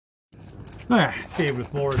Alright, it's David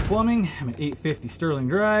with Bull Ridge Plumbing. I'm at 850 Sterling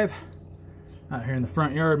Drive, out here in the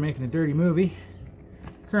front yard making a dirty movie.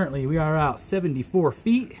 Currently we are out 74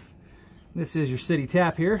 feet. This is your city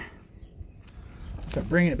tap here. Start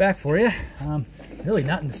bringing it back for you. Really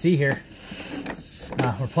nothing to see here.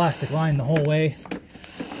 We're plastic lined the whole way.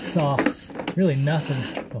 Saw really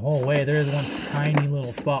nothing the whole way. There is one tiny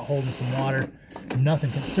little spot holding some water.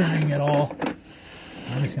 Nothing concerning at all.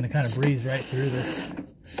 I'm just going to kind of breeze right through this.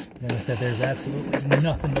 Like I said, there's absolutely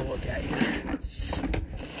nothing to look at here.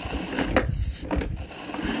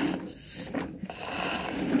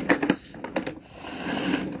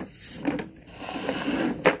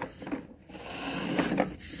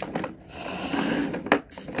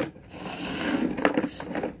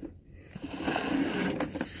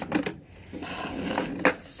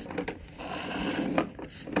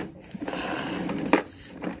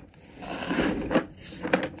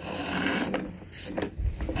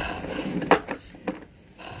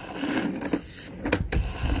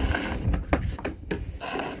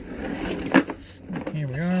 Here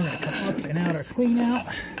we are, we're going to come up and out our clean out.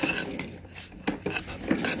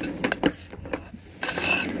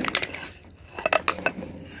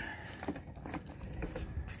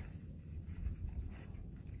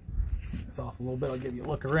 This off a little bit, I'll give you a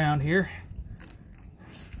look around here.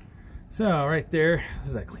 So right there, this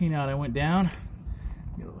is that clean out I went down.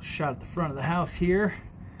 Get a little shot at the front of the house here.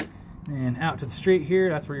 And out to the street here,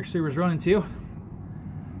 that's where your sewer's running to.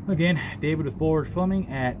 Again, David with Bull Ridge Plumbing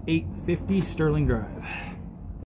at 850 Sterling Drive.